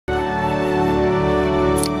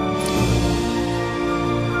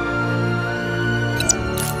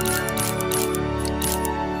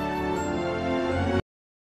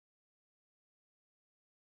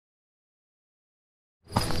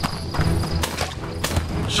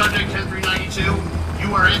Subject 10392,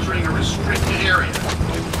 you are entering a restricted area.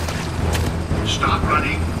 Stop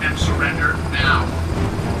running and surrender now.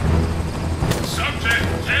 Subject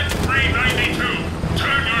 10392,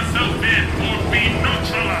 turn yourself in or be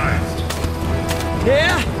neutralized.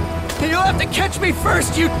 Yeah? You'll have to catch me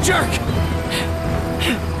first, you jerk!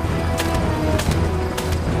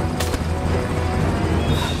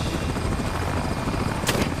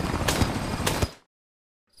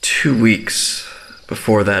 2 weeks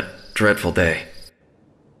before that dreadful day.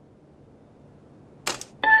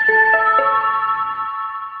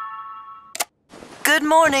 Good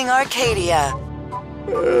morning, Arcadia.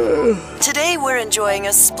 Today we're enjoying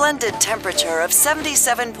a splendid temperature of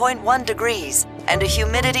 77.1 degrees and a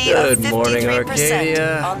humidity of 53% morning,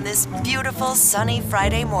 Arcadia. on this beautiful sunny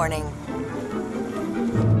Friday morning.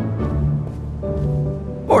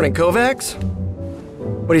 Morning, Kovacs.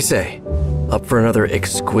 What do you say? Up for another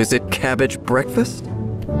exquisite cabbage breakfast?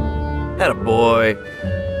 Attaboy.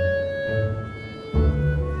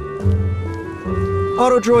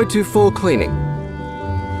 Autodroid to full cleaning.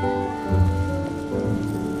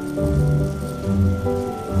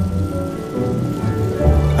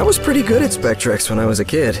 I was pretty good at Spectrex when I was a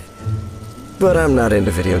kid, but I'm not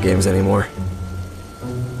into video games anymore.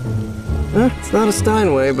 It's not a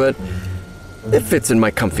Steinway, but it fits in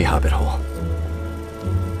my comfy hobbit hole.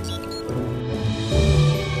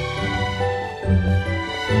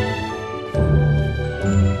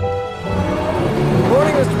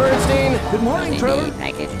 Morning, Mr. Bernstein. Good morning, Trevor.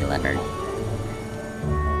 Package delivered.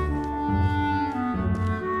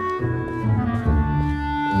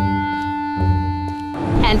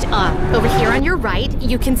 And over here on your right,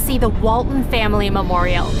 you can see the Walton Family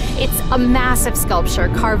Memorial. It's a massive sculpture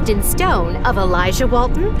carved in stone of Elijah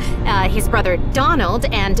Walton, his brother Donald,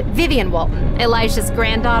 and Vivian Walton, Elijah's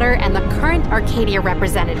granddaughter and the current Arcadia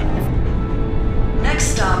representative. Next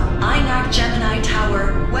stop, INAC Gemini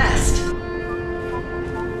Tower West.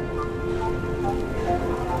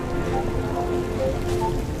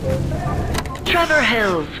 Trevor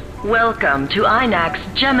Hills, welcome to INAC's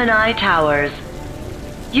Gemini Towers.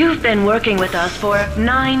 You've been working with us for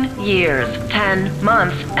 9 years, 10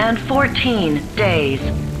 months, and 14 days.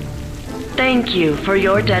 Thank you for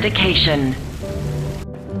your dedication.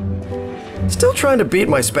 Still trying to beat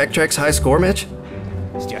my Spectrex high score, Mitch?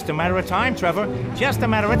 It's just a matter of time, Trevor. Just a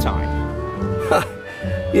matter of time.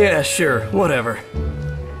 Yeah, sure, whatever.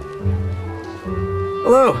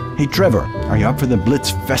 Hello. Hey, Trevor, are you up for the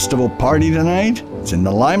Blitz Festival party tonight? It's in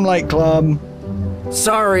the Limelight Club.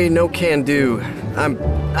 Sorry, no can do.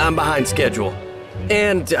 I'm behind schedule.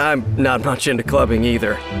 And I'm not much into clubbing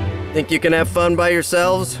either. Think you can have fun by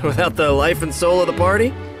yourselves without the life and soul of the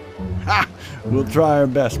party? Ha! We'll try our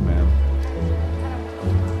best, man.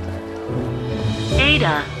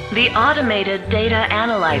 Ada, the automated data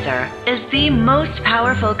analyzer, is the most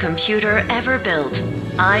powerful computer ever built.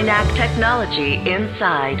 INAC technology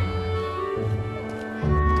inside.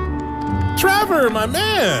 Trevor, my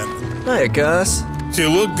man! Hiya, Gus. You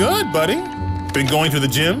look good, buddy. Been going to the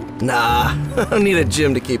gym? Nah, I don't need a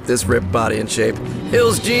gym to keep this ripped body in shape.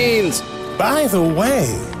 Hills jeans! By the way,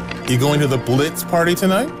 you going to the Blitz party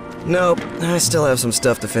tonight? Nope, I still have some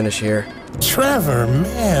stuff to finish here. Trevor,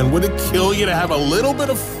 man, would it kill you to have a little bit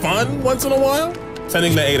of fun once in a while?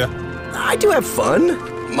 Sending to Ada. I do have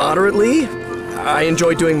fun. Moderately. I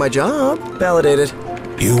enjoy doing my job. Validated.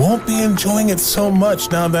 You won't be enjoying it so much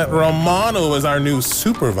now that Romano is our new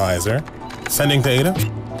supervisor. Sending to Ada.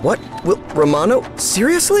 What? Will Romano?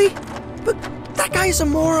 Seriously? But that guy's a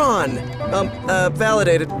moron.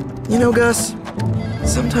 Validated. You know, Gus,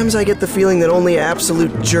 sometimes I get the feeling that only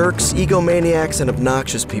absolute jerks, egomaniacs, and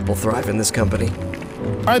obnoxious people thrive in this company.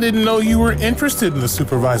 I didn't know you were interested in the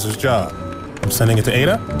supervisor's job. I'm sending it to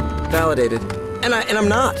Ada. Validated. And I'm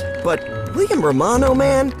not. But William Romano,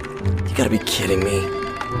 man? You gotta be kidding me.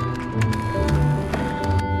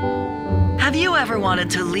 Have you ever wanted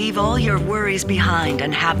to leave all your worries behind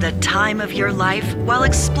and have the time of your life while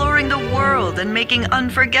exploring the world and making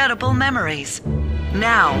unforgettable memories?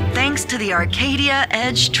 Now, thanks to the Arcadia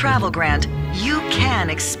Edge Travel Grant, you can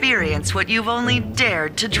experience what you've only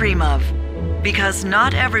dared to dream of. Because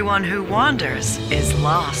not everyone who wanders is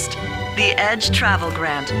lost. The Edge Travel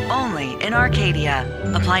Grant, only in Arcadia.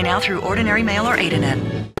 Apply now through Ordinary Mail or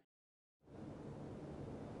AdaNet.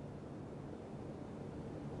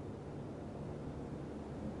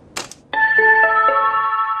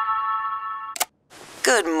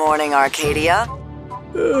 Good morning, Arcadia.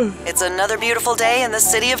 It's another beautiful day in the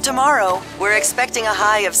city of tomorrow. We're expecting a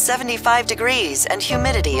high of 75 degrees and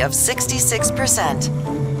humidity of 66%.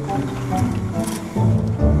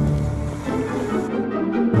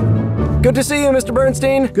 Good to see you, Mr.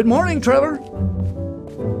 Bernstein. Good morning, Trevor.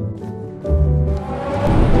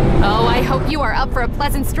 Oh, I hope you are up for a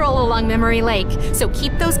pleasant stroll along Memory Lake. So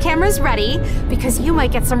keep those cameras ready, because you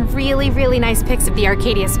might get some really, really nice pics of the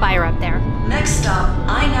Arcadia spire up there. Next stop,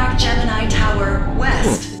 INAC Gemini Tower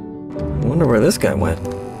West. I wonder where this guy went.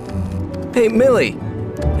 Hey, Millie,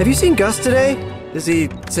 have you seen Gus today? Is he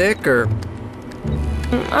sick or...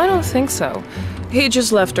 I don't think so. He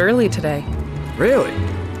just left early today. Really?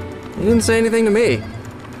 He didn't say anything to me.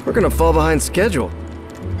 We're gonna fall behind schedule.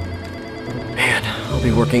 Man, I'll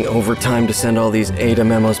be working overtime to send all these Ada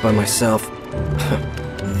memos by myself.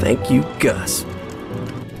 Thank you, Gus.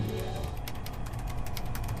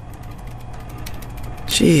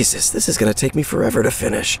 Jesus, this is gonna take me forever to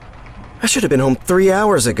finish. I should have been home 3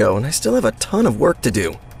 hours ago, and I still have a ton of work to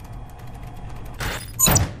do.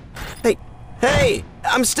 Hey!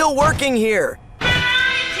 I'm still working here!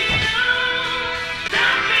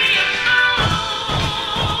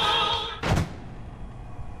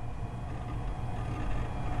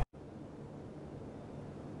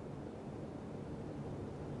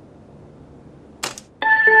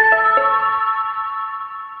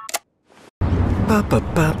 Ba ba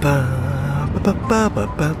ba ba ba ba ba ba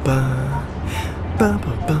ba ba ba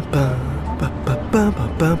ba ba ba ba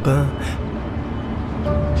ba ba.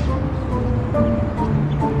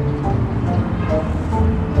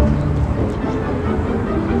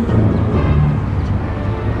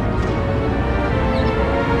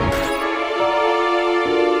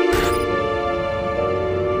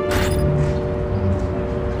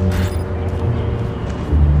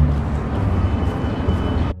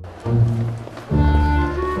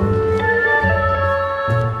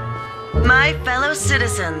 My fellow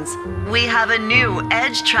citizens, we have a new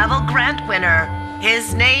Edge Travel Grant winner.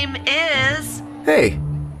 His name is... Hey,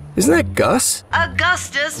 isn't that Gus?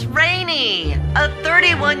 Augustus Rainey, a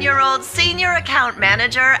 31-year-old senior account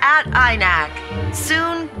manager at INAC.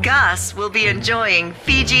 Soon, Gus will be enjoying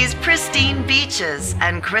Fiji's pristine beaches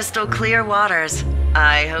and crystal clear waters.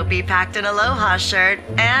 I hope he packed an Aloha shirt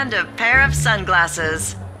and a pair of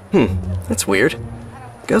sunglasses. That's weird.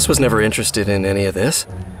 Gus was never interested in any of this.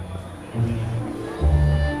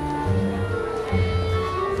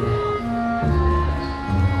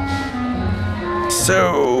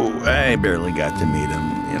 So, I barely got to meet him,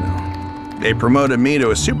 you know. They promoted me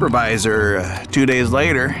to a supervisor 2 days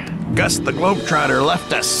later. Gus the Globetrotter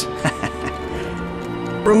left us.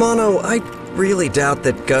 Romano, I really doubt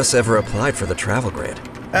that Gus ever applied for the travel grant.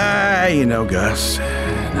 You know Gus,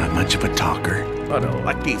 not much of a talker. What a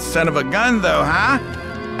lucky son of a gun, though, huh?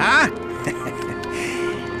 Huh?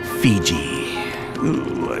 Fiji.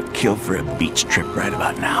 Ooh, I'd kill for a beach trip right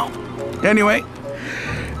about now. Anyway,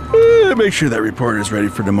 make sure that report is ready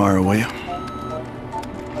for tomorrow, will you?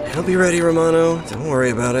 It'll be ready, Romano. Don't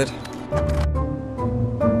worry about it.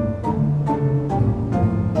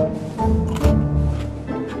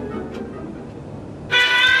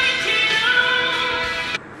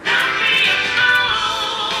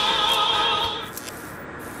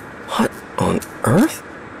 What on earth?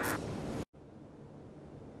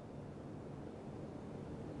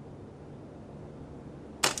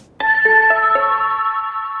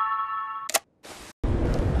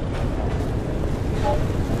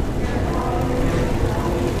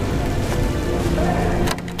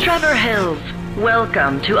 Trevor Hills,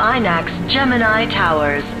 welcome to INAC's Gemini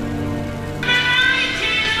Towers.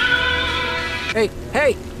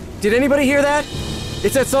 Hey! Did anybody hear that?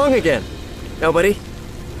 It's that song again. Nobody?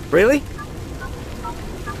 Really?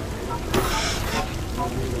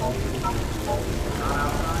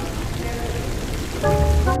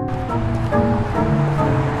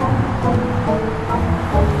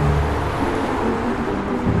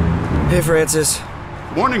 Hey, Francis.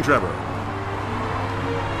 Morning, Trevor.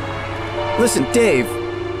 Listen, Dave,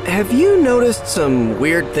 have you noticed some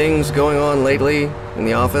weird things going on lately in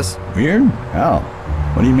the office? Weird? How?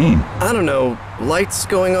 What do you mean? I don't know, lights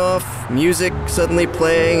going off, music suddenly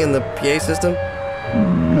playing in the PA system?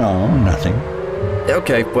 No, nothing.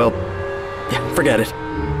 Okay, well, yeah, forget it.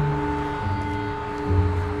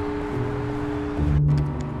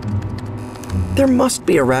 There must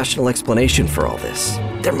be a rational explanation for all this.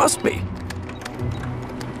 There must be.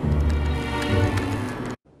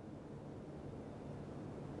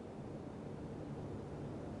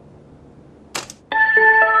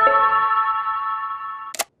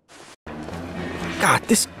 God,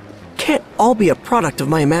 this can't all be a product of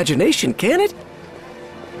my imagination, can it?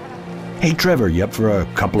 Hey, Trevor, you up for a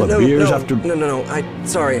couple of beers after... No,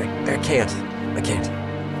 sorry, I can't. I can't.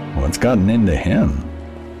 What's gotten into him?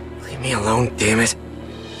 Leave me alone, damn it.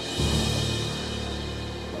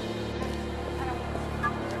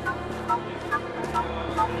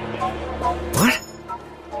 What?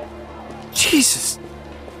 Jesus.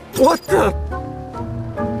 What the?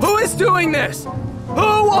 Who is doing this?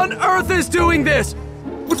 Who on earth is doing this?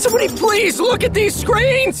 Would somebody please look at these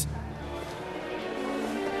screens?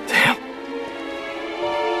 Damn.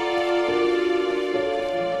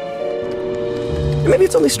 Maybe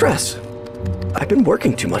it's only stress. I've been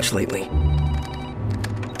working too much lately.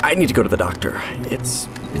 I need to go to the doctor. It's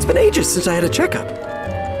been ages since I had a checkup.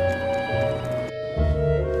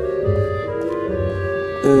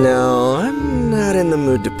 No, I'm not in the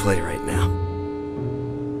mood to play right now.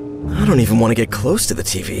 I don't even want to get close to the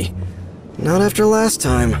TV. Not after last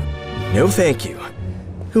time. No thank you.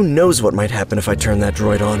 Who knows what might happen if I turn that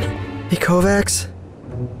droid on? Hey, Kovacs?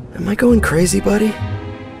 Am I going crazy, buddy?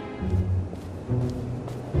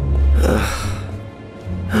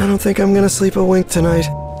 I don't think I'm gonna sleep a wink tonight.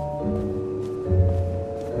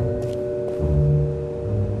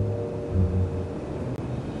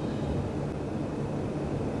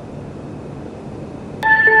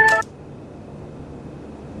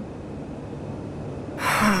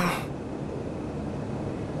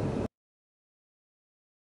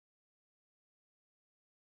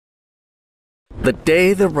 The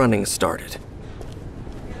day the running started.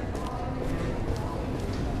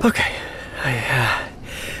 Okay, I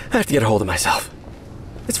have to get a hold of myself.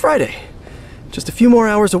 It's Friday. Just a few more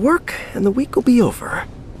hours of work, and the week will be over.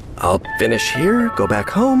 I'll finish here, go back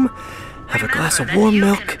home, have a glass of warm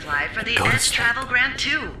milk, apply for the go to Edge sleep. Travel Grant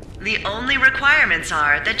too. The only requirements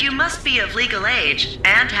are that you must be of legal age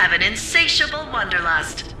and have an insatiable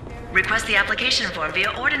wanderlust. Request the application form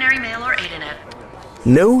via ordinary mail or Adinet.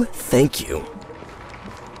 No, thank you.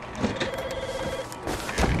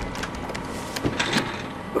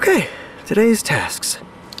 Okay, today's tasks.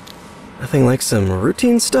 Nothing like some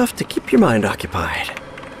routine stuff to keep your mind occupied.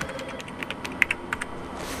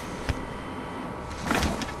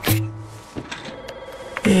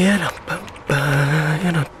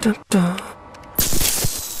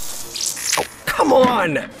 Oh, come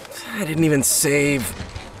on! I didn't even save.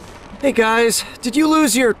 Hey guys, did you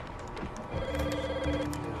lose your...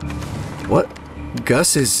 What?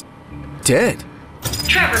 Gus is dead.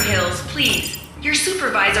 Trevor Hills, please. Your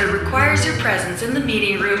supervisor requires your presence in the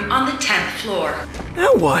meeting room on the 10th floor.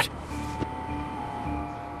 Now what?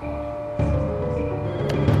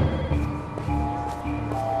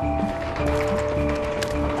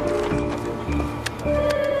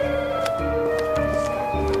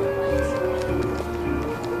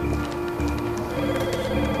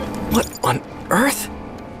 What on earth?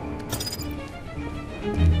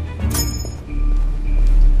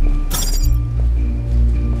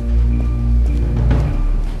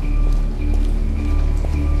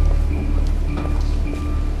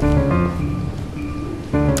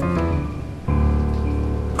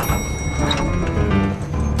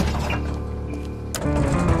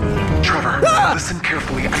 Listen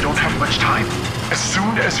carefully, I don't have much time. As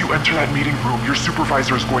soon as you enter that meeting room, your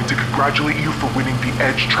supervisor is going to congratulate you for winning the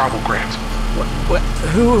Edge Travel Grant. What?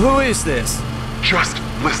 Who is this? Just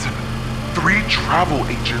listen. 3 travel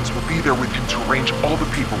agents will be there with you to arrange all the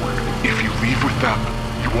paperwork. If you leave with them,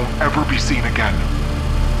 you won't ever be seen again.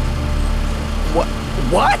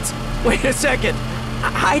 What? Wait a second.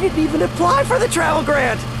 I didn't even apply for the travel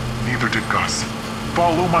grant. Neither did Gus.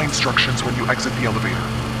 Follow my instructions when you exit the elevator.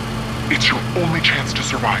 It's your only chance to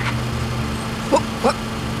survive. What?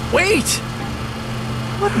 Wait!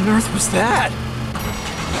 What on earth was that?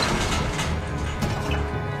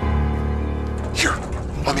 Here,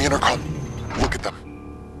 on the intercom. Look at them.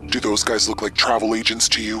 Do those guys look like travel agents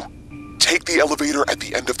to you? Take the elevator at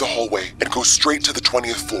the end of the hallway and go straight to the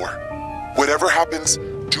 20th floor. Whatever happens,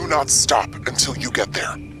 do not stop until you get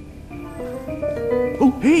there.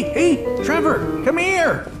 Oh, hey, Trevor, come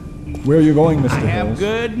here. Where are you going, Mr. I have Hills?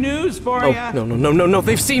 good news for you. Oh, no,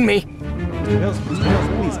 they've seen me. Mr. Hills,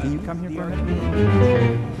 please, can you come here for a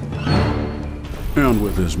minute? And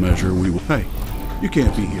with this measure, we will... Hey, you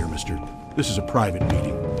can't be here, mister. This is a private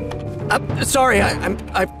meeting. Sorry, I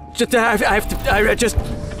just...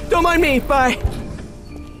 Don't mind me, bye.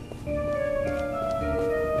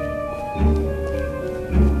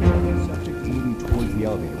 Subject is moving towards the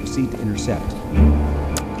elevator. Proceed to intercept.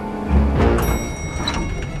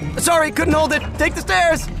 Sorry, couldn't hold it. Take the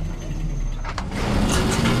stairs.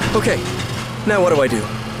 Okay, now what do I do?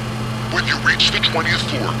 When you reach the 20th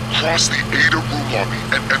floor, cross the Ada room lobby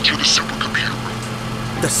and enter the supercomputer room.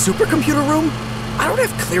 The supercomputer room? I don't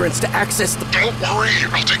have clearance to access the... Don't worry,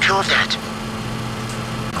 I'll take care of that.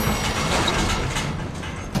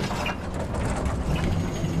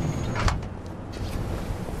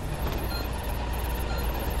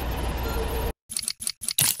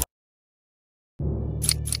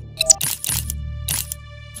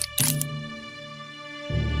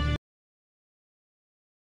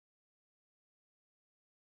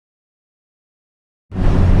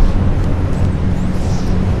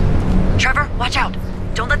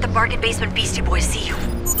 bargain basement Beastie Boys see you.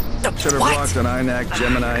 Should have blocked an INAC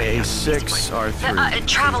Gemini A6 R3.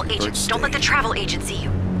 Travel agent. Don't let the travel agent see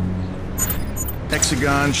you.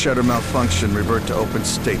 Hexagon, shutter malfunction. Revert to open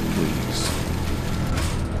state, please.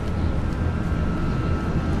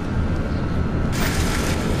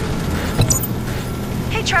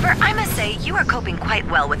 Hey, Trevor, I must say, you are coping quite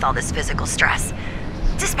well with all this physical stress,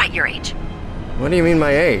 despite your age. What do you mean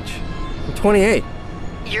my age? I'm 28.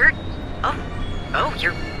 You're... Oh,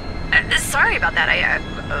 you're... sorry about that,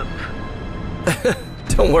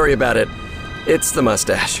 Don't worry about it. It's the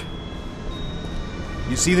mustache.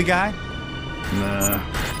 You see the guy? Nah.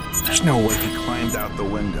 There's no way he climbed out the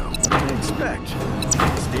window. What do you expect?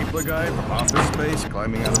 Stapler guy from Office Space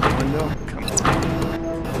climbing out of the window? Come on.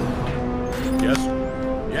 Yes?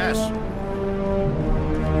 Yes?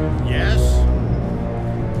 Yes?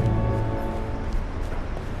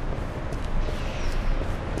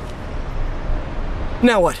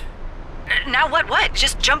 Now what? Now what?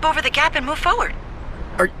 Just jump over the gap and move forward.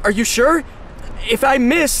 Are you sure? If I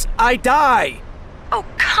miss, I die. Oh,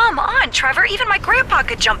 come on, Trevor. Even my grandpa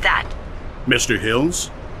could jump that. Mr. Hills,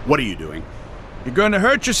 what are you doing? You're going to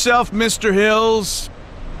hurt yourself, Mr. Hills.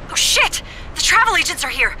 Oh, shit! The travel agents are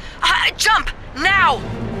here. Jump! Now!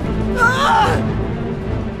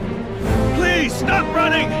 Please, stop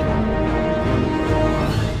running!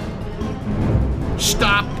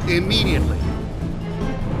 Stop immediately.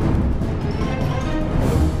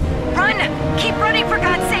 Run! Keep running, for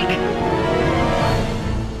God's sake!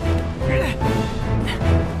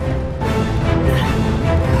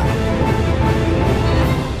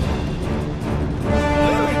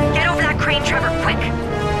 Get over that crane, Trevor, quick!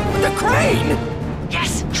 The crane?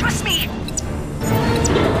 Yes, trust me!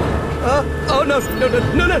 Oh, no.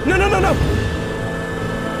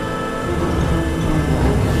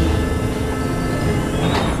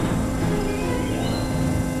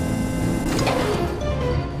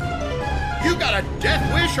 You got a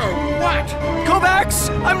death wish or what? Kovacs!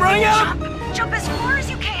 I'm running out! Jump as far as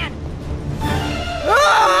you can!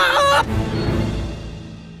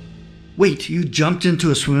 Wait, you jumped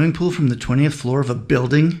into a swimming pool from the 20th floor of a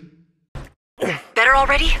building? Better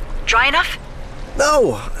already? Dry enough?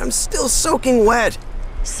 No, I'm still soaking wet.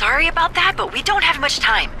 Sorry about that, but we don't have much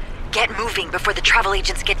time. Get moving before the travel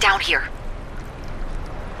agents get down here.